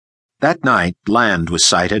That night, land was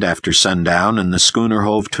sighted after sundown, and the schooner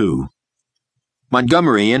hove to.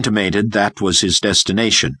 Montgomery intimated that was his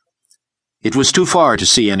destination. It was too far to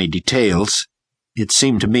see any details. It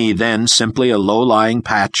seemed to me then simply a low-lying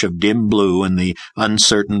patch of dim blue in the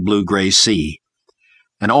uncertain blue-gray sea.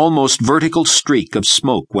 An almost vertical streak of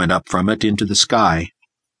smoke went up from it into the sky.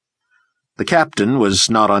 The captain was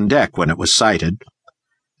not on deck when it was sighted.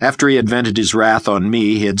 After he had vented his wrath on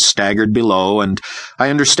me, he had staggered below, and I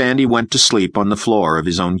understand he went to sleep on the floor of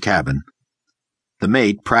his own cabin. The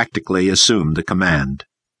mate practically assumed the command.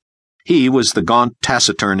 He was the gaunt,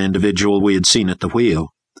 taciturn individual we had seen at the wheel.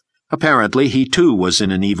 Apparently, he too was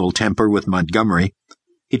in an evil temper with Montgomery.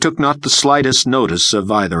 He took not the slightest notice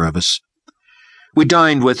of either of us. We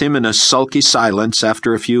dined with him in a sulky silence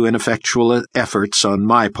after a few ineffectual efforts on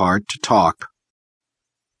my part to talk.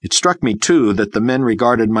 It struck me, too, that the men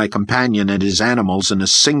regarded my companion and his animals in a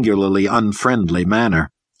singularly unfriendly manner.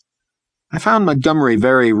 I found Montgomery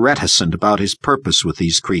very reticent about his purpose with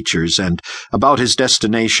these creatures and about his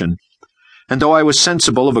destination, and though I was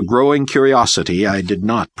sensible of a growing curiosity, I did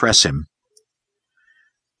not press him.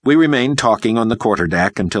 We remained talking on the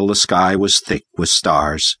quarterdeck until the sky was thick with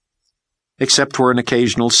stars, except for an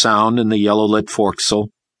occasional sound in the yellow-lit forecastle,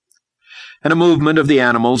 and a movement of the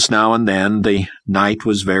animals now and then. The night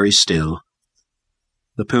was very still.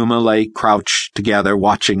 The puma lay crouched together,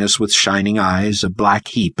 watching us with shining eyes, a black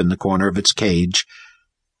heap in the corner of its cage.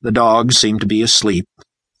 The dog seemed to be asleep.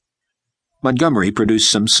 Montgomery produced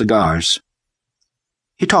some cigars.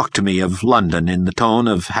 He talked to me of London in the tone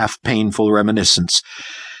of half-painful reminiscence,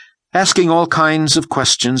 asking all kinds of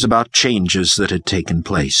questions about changes that had taken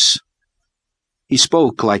place. He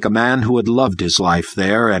spoke like a man who had loved his life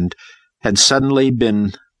there and had suddenly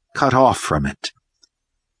been cut off from it.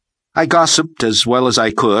 I gossiped as well as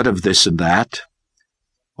I could of this and that.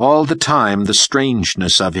 All the time the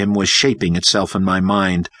strangeness of him was shaping itself in my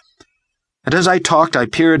mind, and as I talked I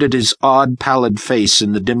peered at his odd, pallid face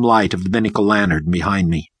in the dim light of the binnacle lantern behind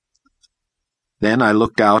me. Then I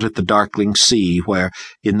looked out at the darkling sea, where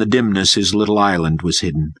in the dimness his little island was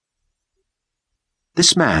hidden.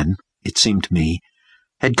 This man, it seemed to me,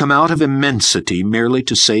 had come out of immensity merely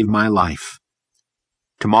to save my life.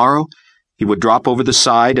 Tomorrow he would drop over the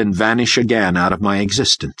side and vanish again out of my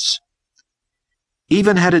existence.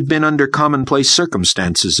 Even had it been under commonplace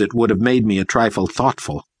circumstances, it would have made me a trifle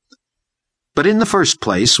thoughtful. But in the first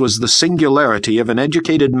place was the singularity of an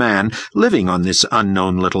educated man living on this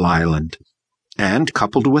unknown little island, and,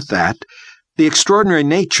 coupled with that, the extraordinary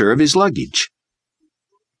nature of his luggage.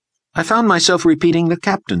 I found myself repeating the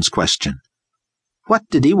captain's question. What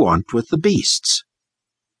did he want with the beasts?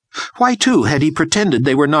 Why, too, had he pretended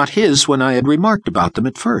they were not his when I had remarked about them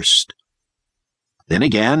at first? Then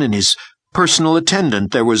again, in his personal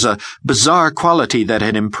attendant there was a bizarre quality that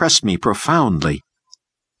had impressed me profoundly.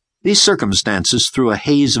 These circumstances threw a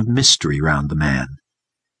haze of mystery round the man.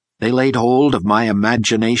 They laid hold of my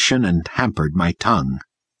imagination and hampered my tongue.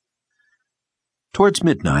 Towards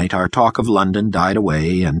midnight our talk of London died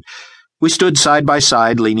away, and we stood side by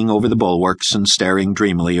side leaning over the bulwarks and staring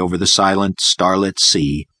dreamily over the silent, starlit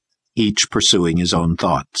sea, each pursuing his own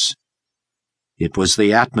thoughts. It was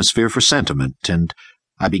the atmosphere for sentiment, and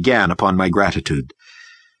I began upon my gratitude.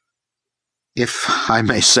 "If I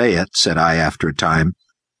may say it," said I after a time,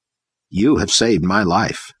 "you have saved my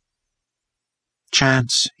life."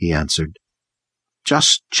 "Chance," he answered.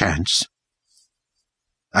 "Just chance."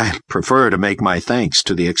 "I prefer to make my thanks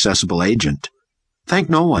to the accessible agent." "Thank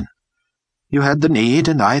no one. You had the need,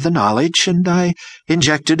 and I the knowledge, and I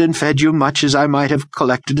injected and fed you much as I might have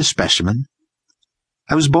collected a specimen.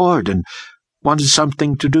 I was bored and wanted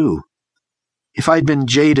something to do. If I'd been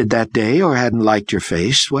jaded that day or hadn't liked your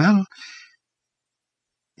face, well,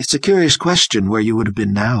 it's a curious question where you would have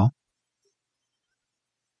been now."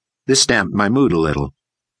 This damped my mood a little.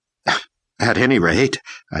 "At any rate,"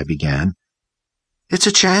 I began. "It's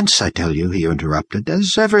a chance, I tell you," he interrupted,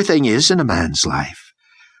 "as everything is in a man's life.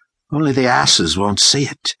 Only the asses won't see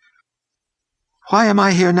it. Why am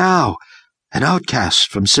I here now, an outcast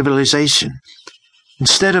from civilization,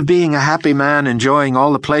 instead of being a happy man enjoying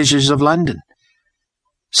all the pleasures of London?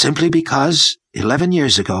 Simply because, 11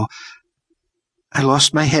 years ago, I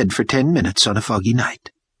lost my head for 10 minutes on a foggy night."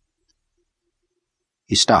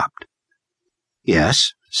 He stopped.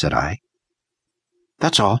 "Yes," said I.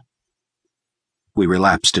 "That's all." We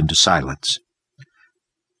relapsed into silence.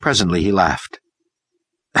 Presently he laughed.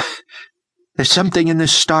 "There's something in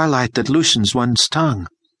this starlight that loosens one's tongue.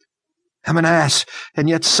 I'm an ass, and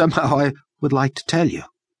yet somehow I would like to tell you."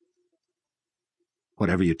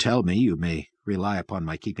 "Whatever you tell me, you may rely upon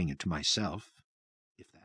my keeping it to myself."